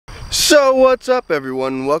So what's up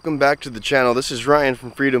everyone, welcome back to the channel. This is Ryan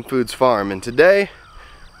from Freedom Foods Farm, and today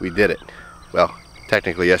we did it. Well,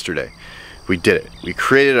 technically yesterday we did it. We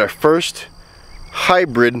created our first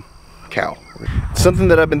hybrid cow. It's something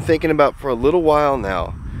that I've been thinking about for a little while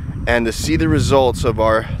now, and to see the results of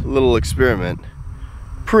our little experiment,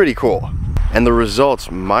 pretty cool. And the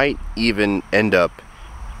results might even end up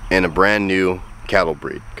in a brand new cattle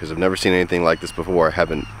breed, because I've never seen anything like this before.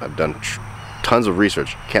 I've done tons of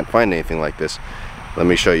research, can't find anything like this. Let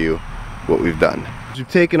me show you what we've done. We've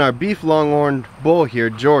taken our beef Longhorn bull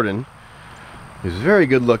here, Jordan, who's very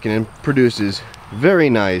good looking and produces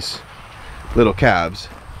very nice little calves,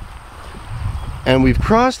 and we've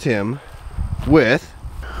crossed him with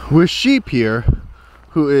sheep here,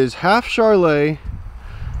 who is half Charolais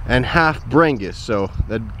and half Angus, so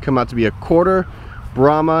that'd come out to be a quarter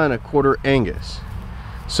Brahman and a quarter Angus.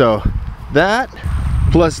 So that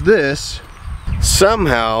plus this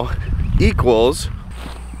somehow equals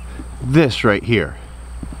this right here.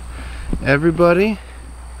 Everybody,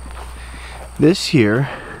 this here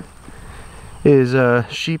is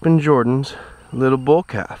Sheep and Jordan's little bull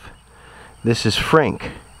calf. This is Frank.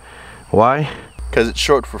 Why? Because it's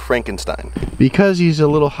short for Frankenstein. Because he's a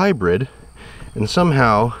little hybrid, and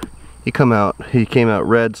somehow he came out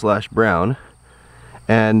red/brown,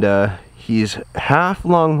 and he's half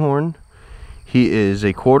Longhorn. He is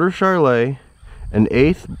a quarter Charolais, an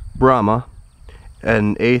eighth Brahma,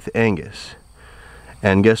 and an eighth Angus.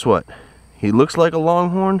 And guess what? He looks like a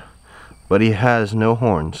Longhorn, but he has no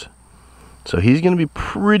horns. So he's gonna be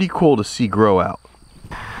pretty cool to see grow out.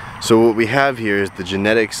 So what we have here is the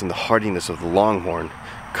genetics and the hardiness of the Longhorn,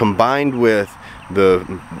 combined with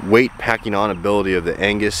the weight packing on ability of the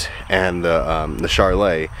Angus and the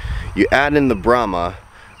Charolais. You add in the Brahma,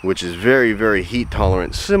 which is very, very heat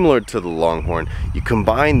tolerant, similar to the Longhorn. You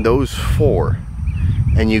combine those four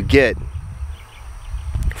and you get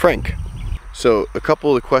Frank. So a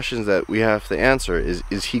couple of the questions that we have to answer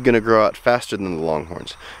is he gonna grow out faster than the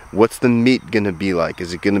Longhorns? What's the meat gonna be like?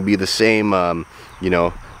 Is it gonna be the same,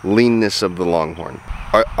 leanness of the Longhorn?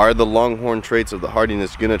 Are the Longhorn traits of the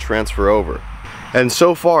hardiness gonna transfer over? And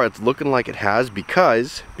so far it's looking like it has,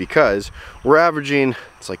 because we're averaging,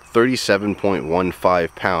 it's like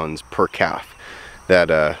 37.15 pounds per calf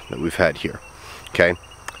that we've had here. Okay,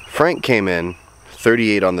 Frank came in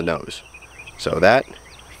 38 on the nose, so that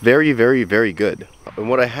very, very, very good.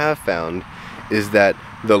 And what I have found is that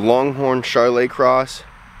the Longhorn Charolais cross,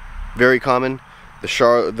 very common.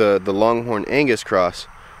 The Longhorn Angus cross,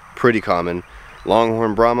 pretty common.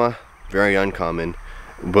 Longhorn Brahma, very uncommon.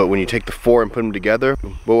 But when you take the four and put them together,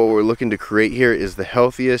 what we're looking to create here is the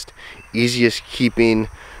healthiest, easiest keeping,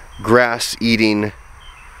 grass eating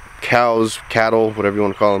cows, cattle, whatever you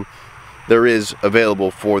want to call them, there is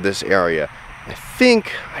available for this area.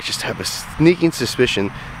 I just have a sneaking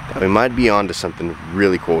suspicion that we might be onto something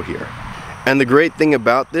really cool here. And the great thing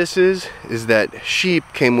about this is that Sheep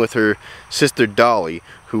came with her sister Dolly,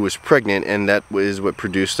 who was pregnant, and that was what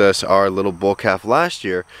produced us our little bull calf last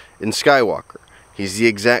year in Skywalker. He's the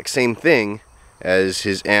exact same thing as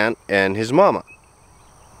his aunt and his mama.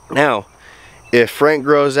 Now, if Frank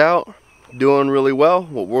grows out doing really well,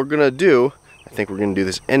 what we're gonna do, I think we're gonna do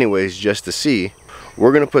this anyways just to see,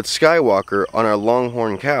 we're gonna put Skywalker on our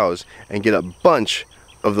Longhorn cows and get a bunch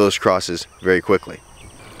of those crosses very quickly.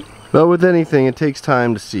 But with anything, it takes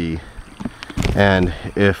time to see. And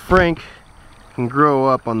if Frank can grow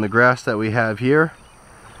up on the grass that we have here,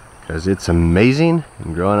 because it's amazing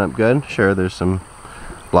and growing up good. Sure, there's some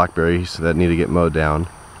blackberries that need to get mowed down.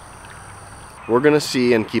 We're gonna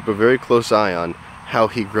see and keep a very close eye on how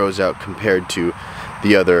he grows out compared to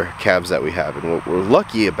the other calves that we have. And what we're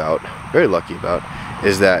lucky about, very lucky about,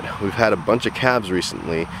 is that we've had a bunch of calves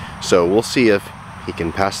recently, so we'll see if he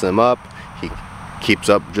can pass them up, he keeps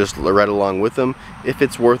up just right along with them, if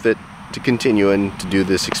it's worth it to continue and to do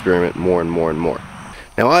this experiment more and more and more.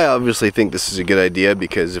 Now, I obviously think this is a good idea,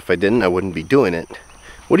 because if I didn't, I wouldn't be doing it.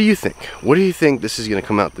 What do you think? What do you think this is going to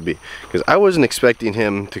come out to be? Because I wasn't expecting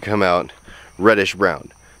him to come out reddish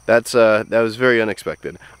brown. That was very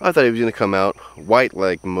unexpected. I thought he was going to come out white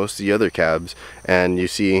like most of the other calves, and you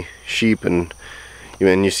see Sheep and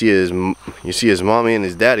you see his mommy and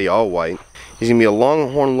his daddy all white. He's going to be a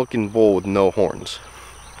Longhorn looking bull with no horns.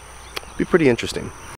 Be pretty interesting.